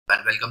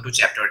and welcome to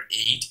chapter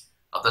 8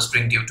 of the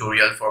Spring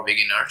tutorial for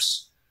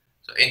beginners.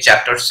 So in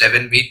chapter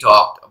 7 we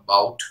talked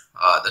about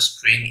the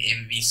Spring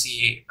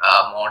MVC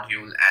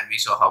module, and we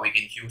saw how we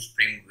can use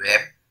Spring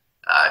Web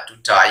to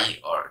tie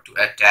or to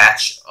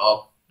attach a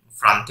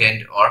front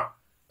end or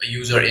a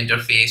user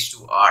interface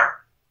to our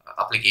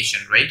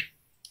application, right?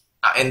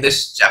 In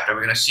this chapter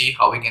we're going to see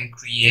how we can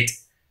create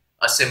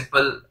a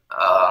simple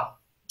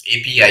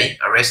API,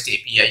 a REST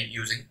API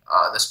using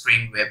the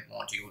Spring Web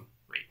module.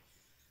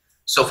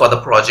 So for the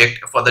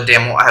project, for the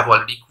demo, I have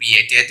already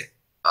created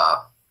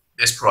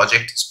this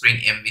project, Spring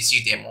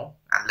MVC demo,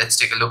 and let's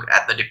take a look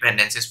at the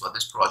dependencies for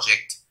this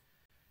project.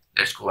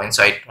 Let's go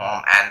inside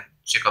POM and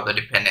check out the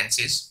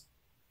dependencies.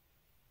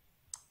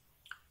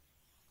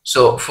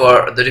 So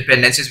for the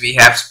dependencies, we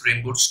have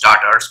Spring Boot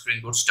Starter,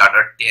 Spring Boot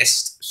Starter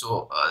test.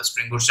 So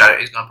Spring Boot Starter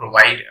is going to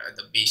provide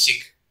the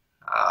basic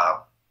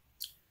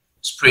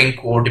Spring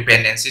core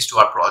dependencies to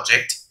our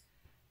project.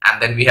 And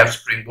then we have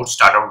Spring Boot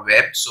Starter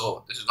Web.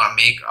 So this is going to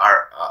make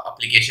our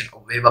application a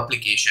web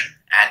application,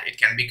 and it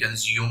can be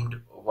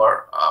consumed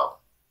over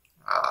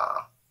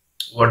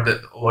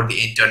over the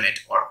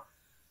internet, or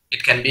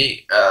it can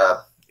be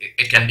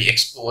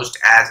exposed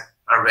as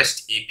a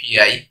REST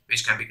API,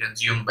 which can be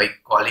consumed by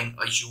calling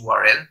a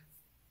URL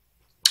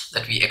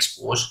that we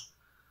expose.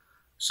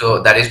 So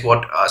that is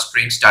what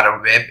Spring Starter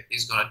Web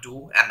is going to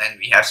do. And then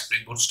we have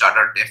Spring Boot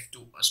Starter Dev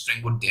Tool,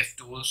 Spring Boot Dev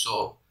Tool.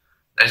 So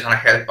that is going to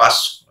help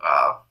us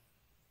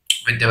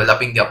with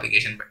developing the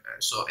application.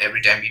 So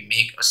every time we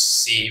make a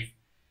save,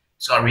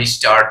 it's going to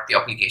restart the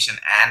application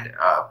and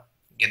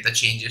get the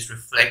changes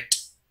reflect.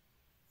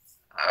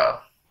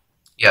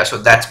 Yeah, so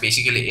that's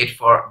basically it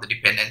for the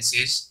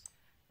dependencies.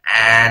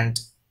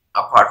 And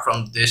apart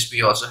from this,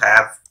 we also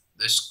have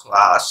this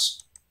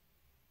class,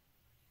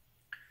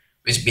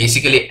 which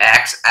basically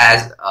acts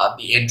as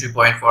the entry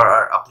point for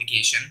our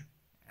application,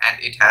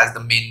 and it has the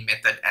main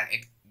method, and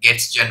it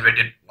gets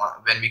generated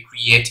when we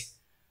create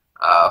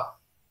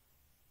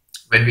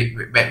when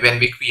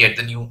we create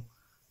the new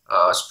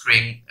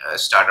Spring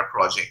Starter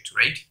project,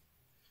 right?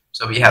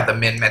 So we have the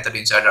main method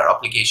inside our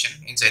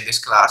application, inside this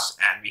class,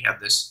 and we have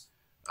this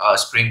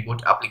Spring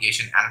Boot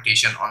application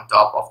annotation on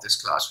top of this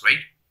class, right?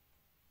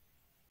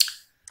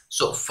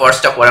 So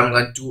first up, what I'm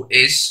going to do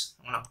is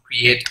I'm going to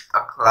create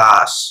a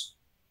class.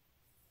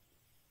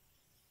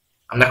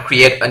 I'm going to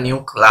create a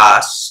new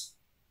class,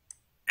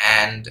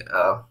 and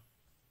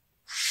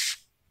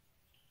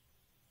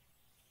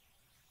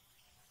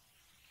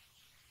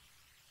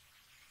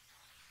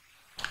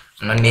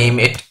I'm going to name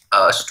it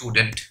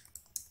student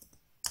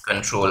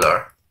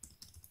controller,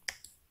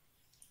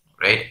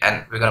 right?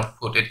 And we're going to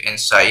put it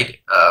inside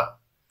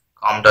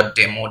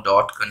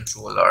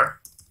com.demo.controller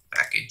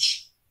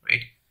package,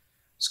 right?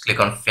 Let's click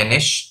on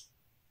finish.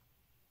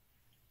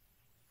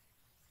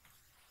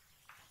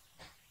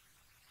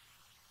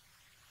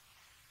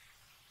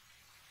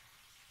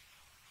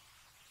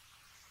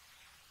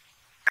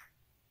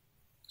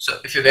 So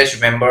if you guys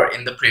remember,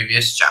 in the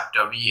previous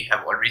chapter we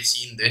have already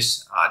seen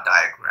this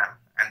diagram,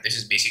 and this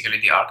is basically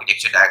the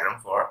architecture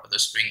diagram for the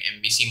Spring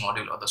MVC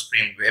module or the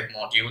Spring Web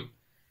module.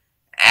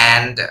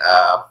 And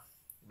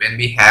when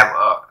we have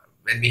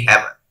an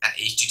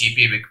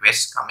HTTP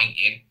request coming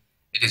in,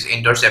 it is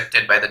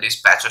intercepted by the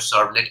dispatcher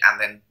servlet,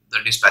 and then the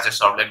dispatcher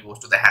servlet goes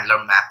to the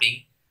handler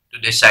mapping to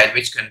decide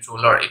which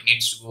controller it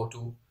needs to go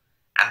to,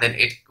 and then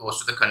it goes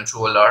to the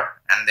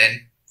controller, and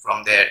then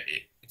from there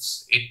it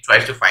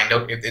tries to find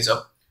out if there's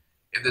a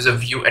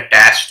view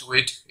attached to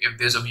it, if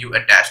there's a view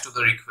attached to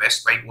the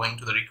request by going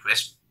to the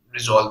request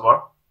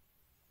resolver,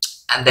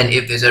 and then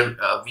if there's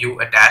a view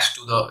attached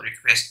to the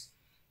request,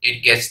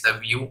 it gets the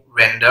view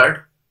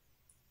rendered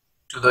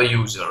to the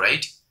user,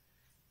 right?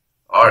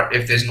 Or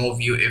if there's no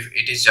view, if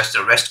it is just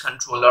a REST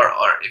controller,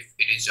 or if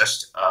it is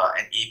just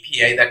an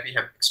API that we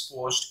have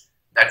exposed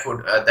that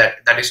would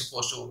that is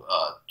supposed to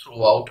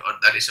throw out, or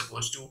that is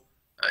supposed to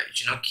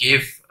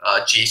give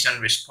a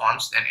JSON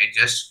response, then it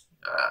just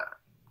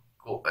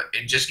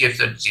gives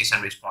the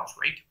JSON response,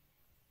 right?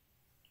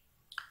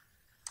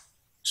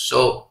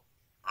 So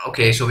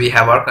okay, so we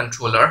have our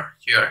controller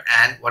here,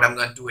 and what I'm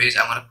going to do is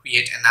I'm going to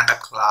create another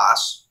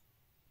class.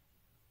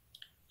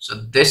 So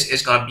this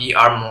is going to be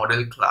our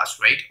model class,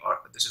 right?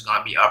 Or this is going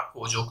to be our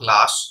Pojo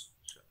class.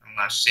 So I'm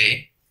going to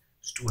say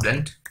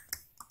student,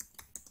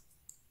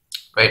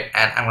 right?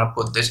 And I'm going to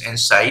put this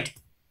inside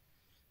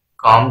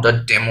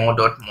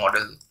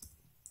com.demo.model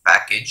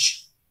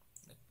package.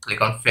 Click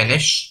on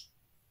finish.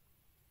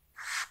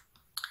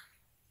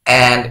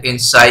 And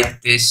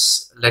inside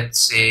this, let's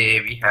say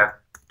we have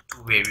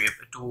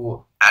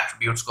two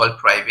attributes called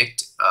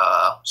private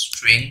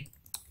string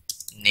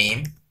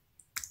name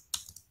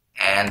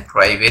and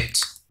private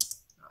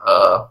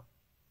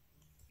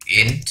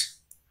int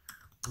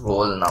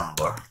roll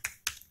number,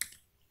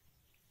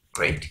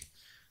 right?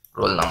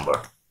 Roll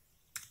number.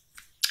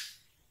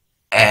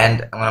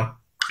 And I'm going to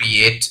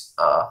create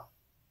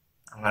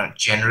I'm going to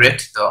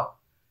generate the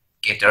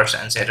getters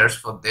and setters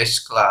for this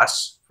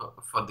class,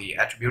 for the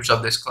attributes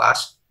of this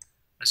class.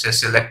 Let's say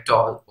select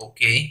all,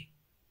 okay.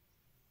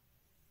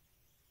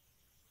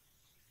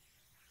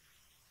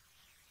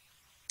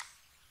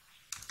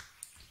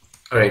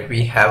 Alright,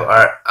 we have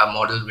our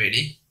model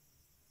ready.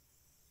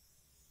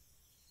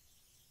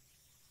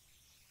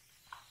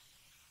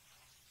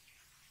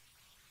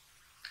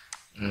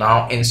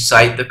 Now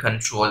inside the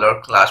controller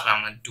class, what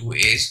I'm going to do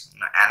is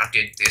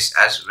annotate this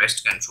as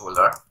REST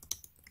controller.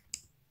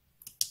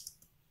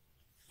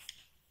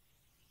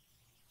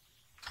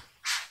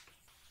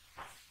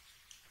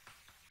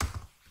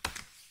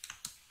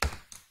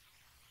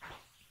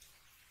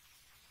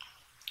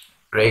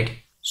 Right,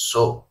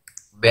 so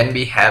when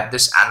we have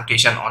this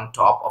annotation on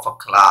top of a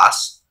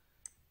class,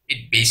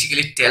 it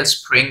basically tells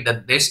Spring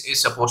that this is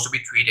supposed to be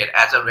treated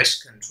as a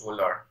REST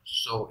controller.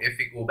 So if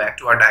we go back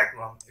to our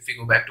diagram, if we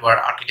go back to our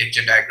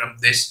architecture diagram,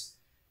 this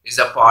is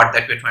a part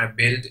that we're trying to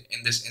build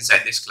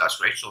inside this class,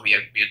 right? So we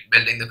are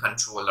building the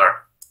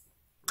controller,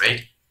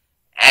 right?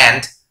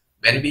 And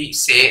when we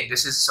say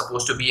this is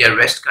supposed to be a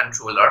REST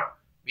controller,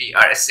 we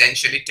are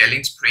essentially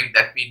telling Spring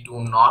that we do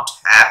not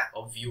have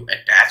a view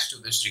attached to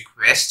this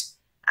request,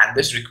 and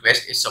this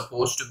request is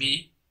supposed to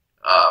be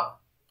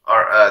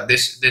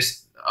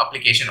this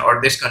application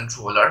or this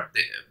controller.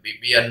 We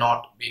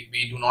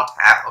do not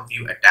have a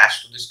view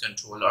attached to this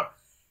controller,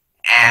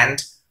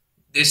 and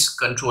this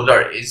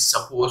controller is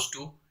supposed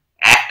to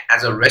act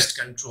as a REST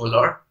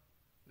controller,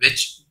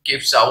 which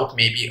gives out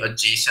maybe a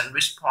JSON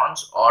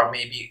response, or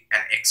maybe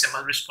an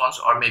XML response,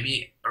 or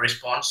maybe a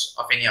response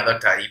of any other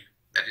type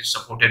that is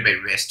supported by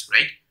REST,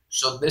 right?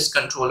 So this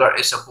controller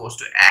is supposed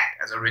to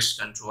act as a REST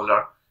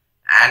controller,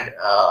 and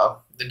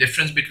the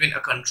difference between a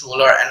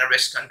controller and a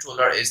REST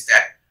controller is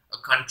that a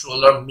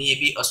controller may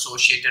be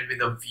associated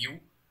with a view,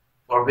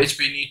 for which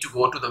we need to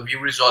go to the view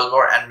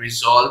resolver and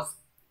resolve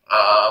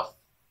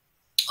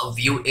a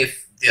view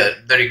if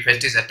the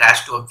request is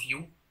attached to a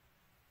view.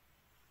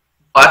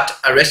 But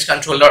a REST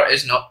controller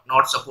is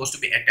not supposed to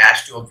be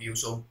attached to a view.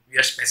 So we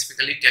are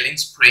specifically telling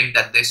Spring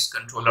that this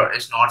controller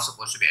is not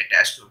supposed to be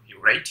attached to a view,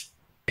 right?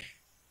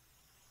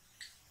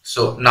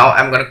 So now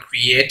I'm going to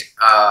create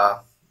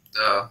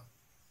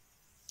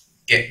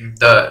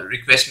the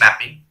request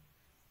mapping,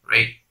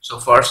 right? So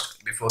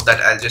first, before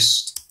that, I'll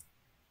just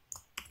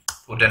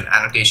put an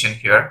annotation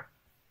here,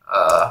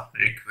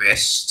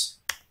 request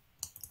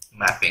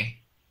mapping,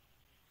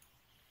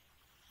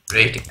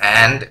 right?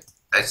 And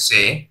let's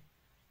say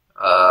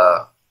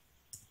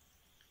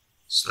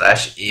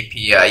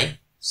 /API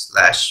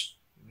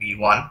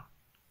 /v1,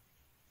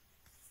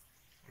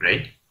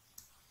 right?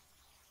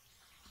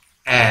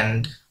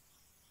 And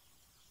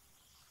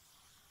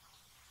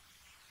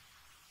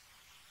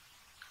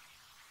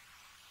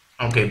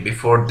okay,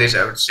 before this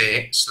I would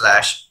say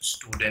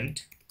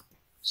 /student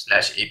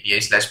 /API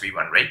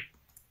 /v1, right?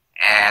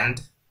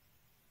 And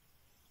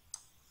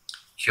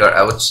here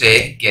I would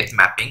say get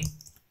mapping,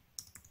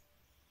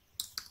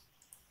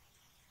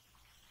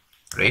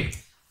 right?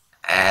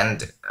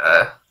 And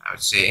I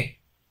would say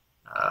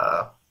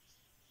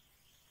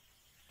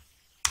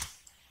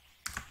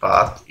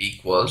path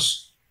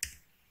equals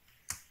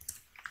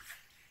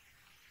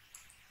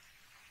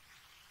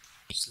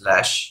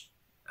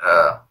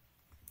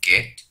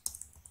 /get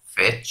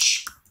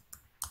fetch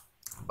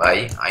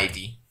by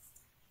ID,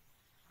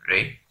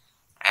 right?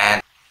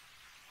 And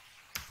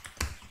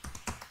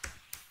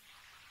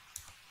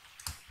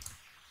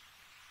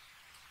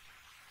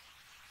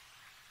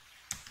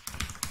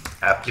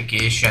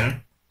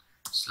application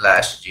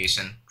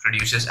 /JSON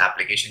produces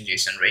application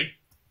JSON, right?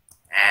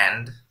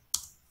 And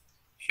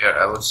here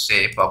I would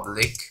say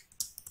public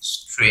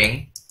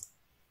string,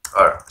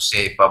 or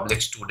say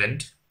public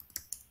student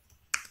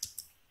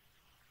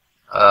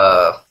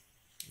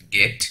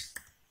get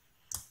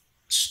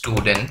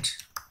student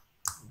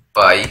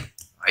by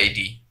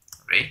ID,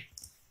 right?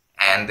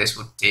 And this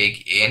would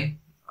take in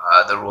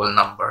the roll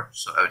number.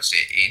 So I would say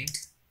int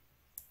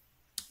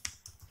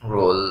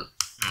roll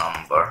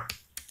number,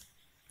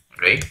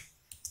 right?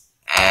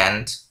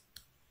 And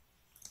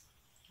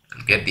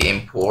I'll get the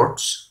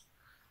imports,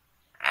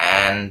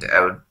 and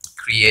I would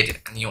create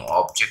a new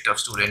object of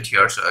student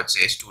here. So I'd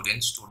say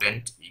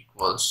student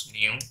equals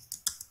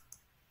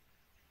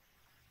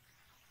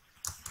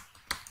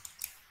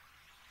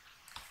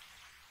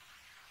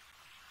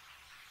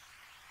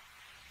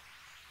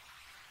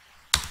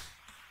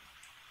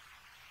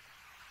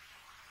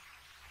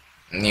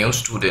new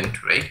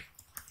student, right?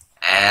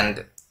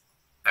 And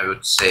I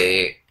would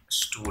say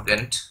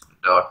student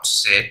dot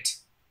set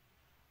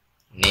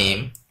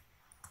name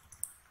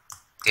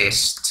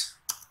test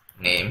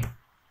name,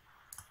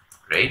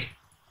 right?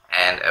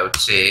 And I would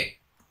say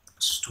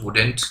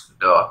student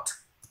dot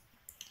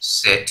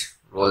set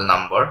roll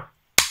number,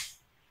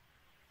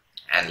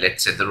 and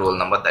let's say the roll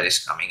number that is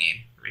coming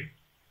in, right?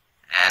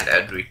 And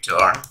I'd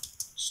return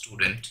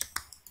student,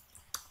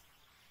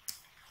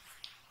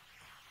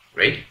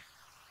 right?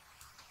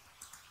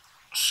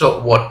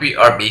 So what we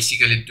are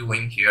basically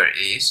doing here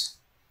is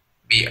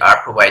we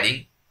are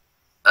providing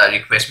a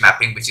request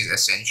mapping, which is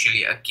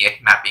essentially a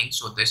get mapping.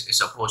 So this is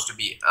supposed to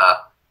be a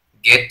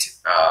get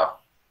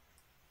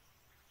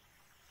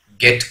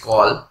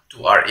call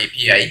to our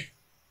API.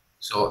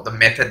 So the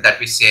method that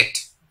we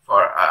set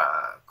for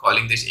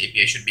calling this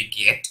API should be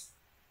get,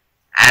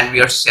 and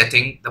we are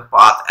setting the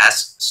path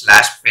as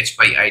 /fetch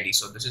by id.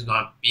 So this is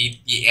going to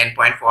be the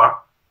endpoint for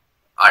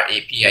our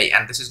API,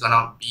 and this is going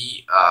to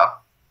be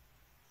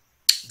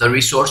the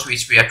resource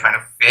which we are trying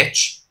to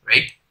fetch,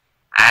 right?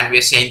 And we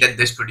are saying that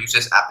this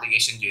produces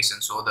application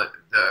JSON. So the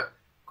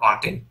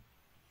content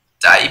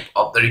type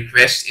of the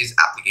request is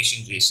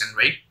application JSON,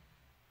 right?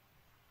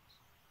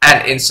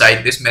 And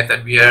inside this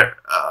method we are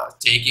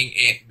taking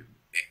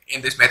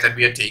in this method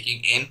we are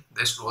taking in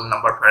this roll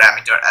number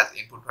parameter as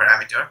input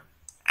parameter,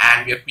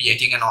 and we are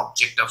creating an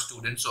object of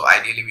student. So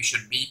ideally we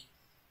should be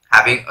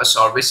having a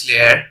service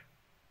layer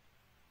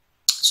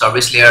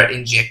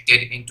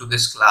injected into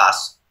this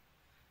class,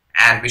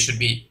 and we should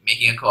be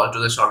making a call to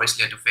the service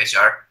layer to fetch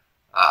our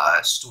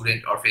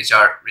student, or fetch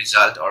our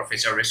result, or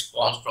fetch our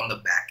response from the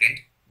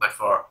backend. But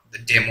for the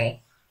demo,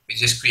 we're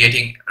just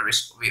creating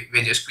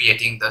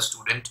the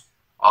student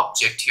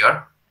object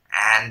here,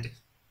 and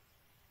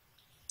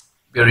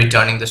we're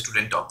returning the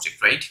student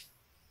object, right?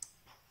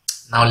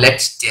 Now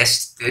let's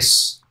test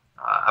this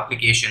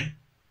application.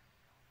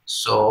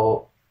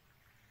 So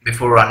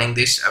before running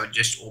this, I would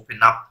just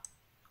open up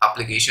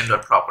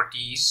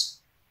application.properties,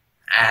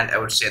 and I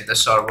would set the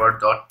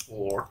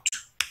server.port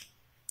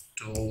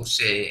to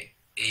say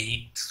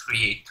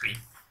 8383,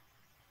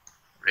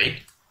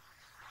 right?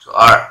 So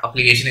our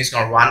application is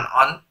going to run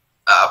on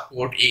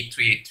port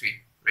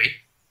 8383, right?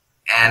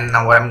 And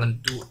now what I'm going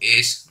to do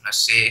is I'm going to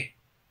say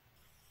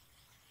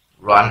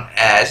run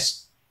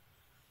as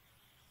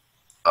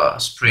a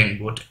Spring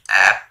Boot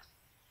app.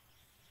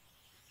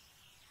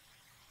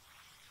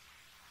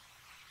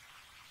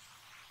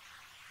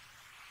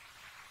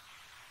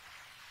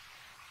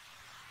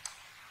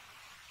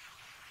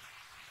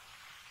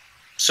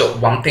 So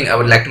one thing I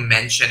would like to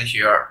mention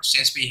here,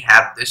 since we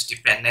have this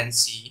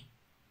dependency,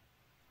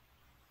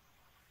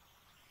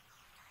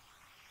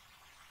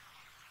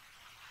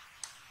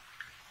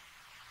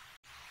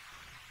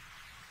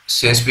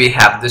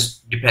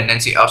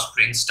 of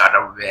Spring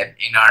Startup Web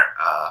in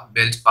our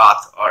build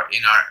path or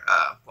in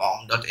our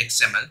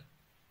pom.xml,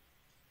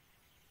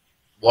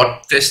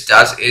 what this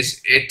does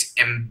is it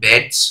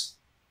embeds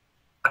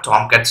a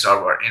Tomcat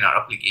server in our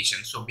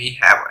application. So we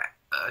have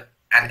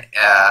an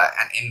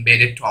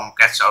embedded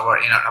Tomcat server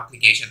in our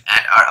application,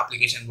 and our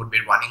application would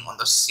be running on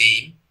the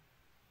same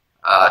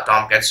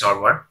Tomcat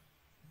server,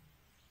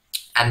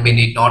 and we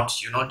need not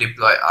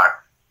deploy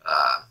our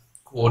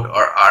code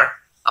or our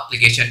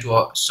application to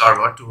a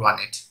server to run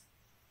it,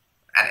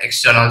 an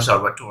external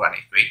server to run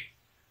it, right?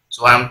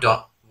 So what I'm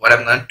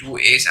going to do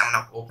is I'm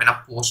going to open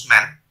up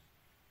Postman,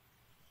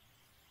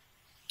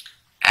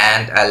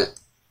 and I'll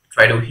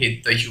try to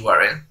hit the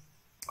URL,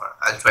 or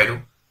I'll try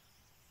to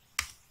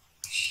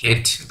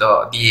hit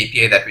the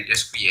API that we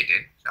just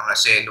created. So I'm going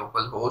to say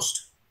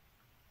localhost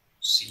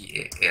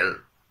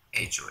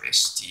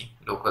CALHOST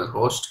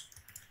localhost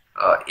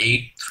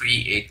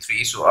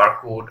 8383. So our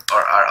code or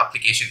our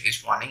application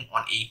is running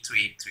on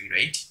 8383,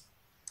 right?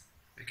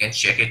 We can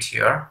check it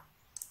here.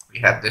 We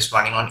have this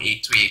running on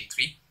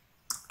 8383,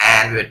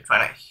 and we're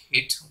trying to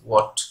hit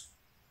what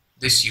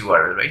this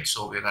URL, right?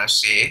 So we're going to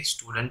say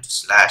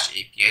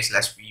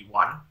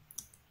student/API/v1.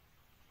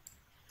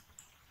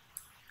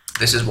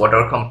 This is what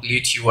our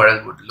complete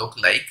URL would look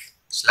like,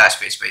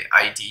 /fetch by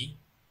ID.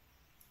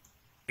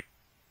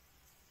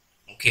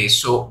 Okay,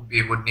 so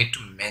we would need to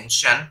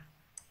mention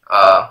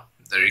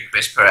the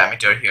request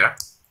parameter here.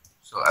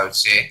 So I would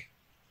say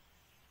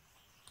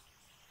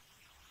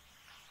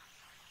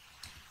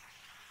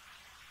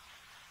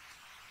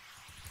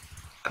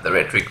the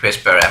red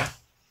request param,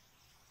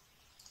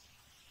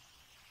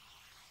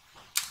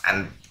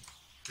 and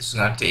this is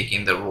going to take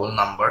in the roll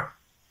number,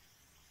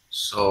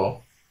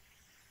 so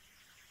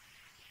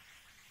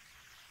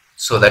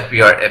that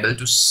we are able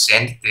to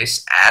send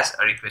this as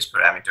a request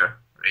parameter,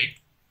 right?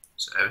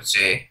 So I would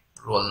say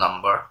roll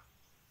number,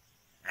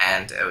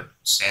 and I would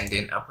send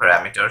in a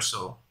parameter.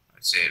 So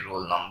I'd say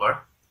roll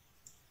number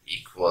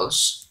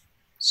equals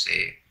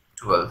say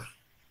 12,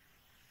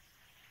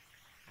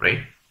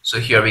 right? So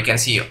here we can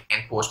see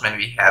in Postman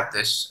we have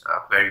this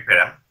query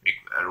param,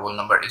 roll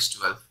number is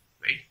 12,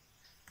 right?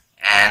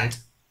 And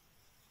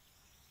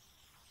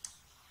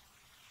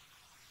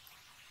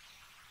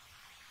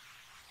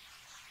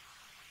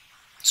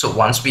so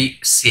once we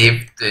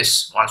save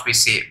this, once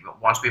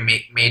we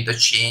made the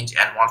change,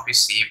 and once we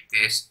save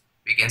this,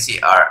 we can see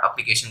our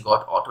application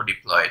got auto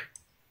deployed,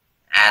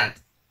 and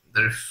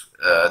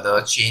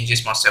the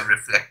changes must have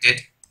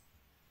reflected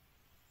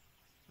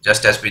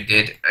just as we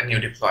did a new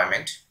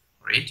deployment,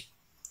 right?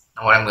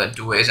 Now what I'm going to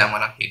do is I'm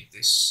going to hit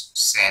this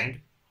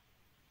send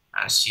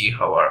and see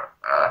how our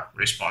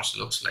response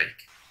looks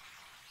like.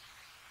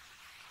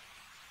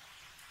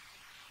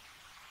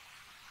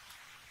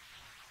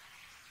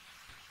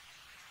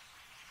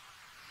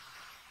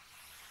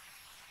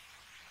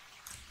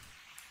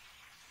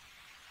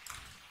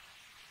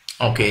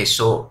 Okay,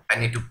 so I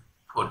need to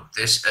put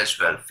this as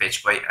well,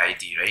 fetch by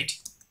ID, right,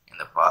 in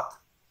the path.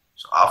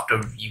 So after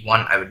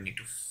v1 I would need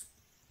to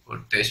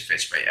put this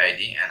fetch by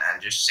ID, and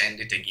I'll just send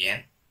it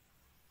again.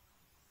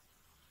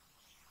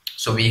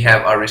 So we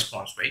have our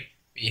response, right?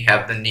 we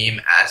have the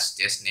name as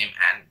test name,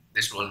 and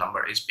this roll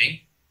number is being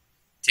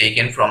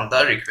taken from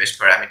the request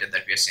parameter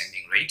that we are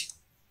sending, right?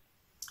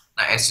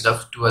 Now instead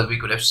of 12 we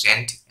could have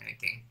sent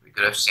anything. We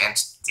could have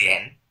sent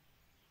 10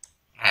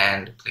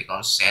 and click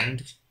on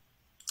send,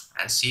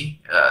 and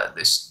see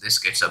this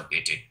gets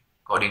updated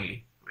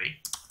accordingly, right?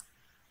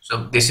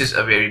 So this is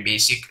a very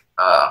basic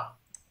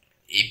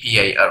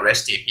API, a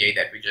REST API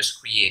that we just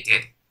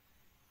created,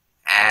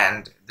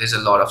 and there's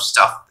a lot of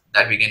stuff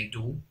that we can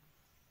do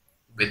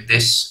with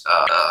this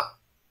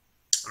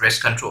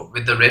REST control,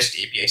 with the REST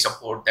API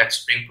support that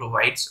Spring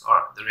provides,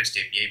 or the REST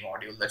API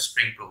module that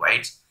Spring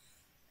provides.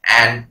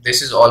 And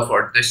this is all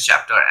for this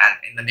chapter, and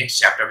in the next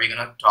chapter we're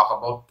going to talk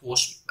about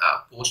post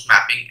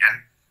mapping,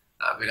 and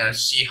we're going to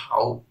see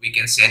how we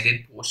can send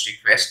in post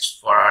requests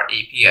for our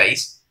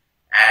APIs,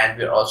 and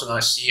we're also going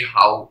to see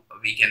how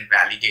we can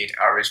validate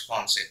our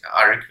response,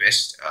 our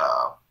request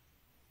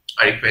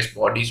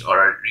bodies or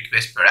our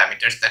request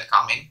parameters that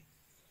come in,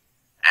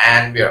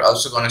 and we are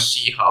also going to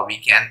see how we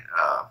can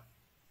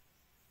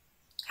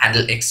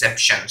handle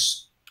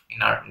exceptions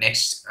in our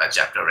next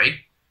chapter, right?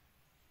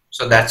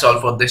 So that's all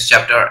for this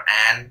chapter,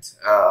 and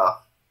I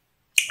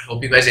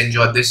hope you guys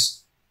enjoyed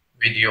this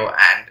video,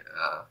 and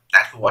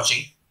thanks for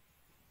watching.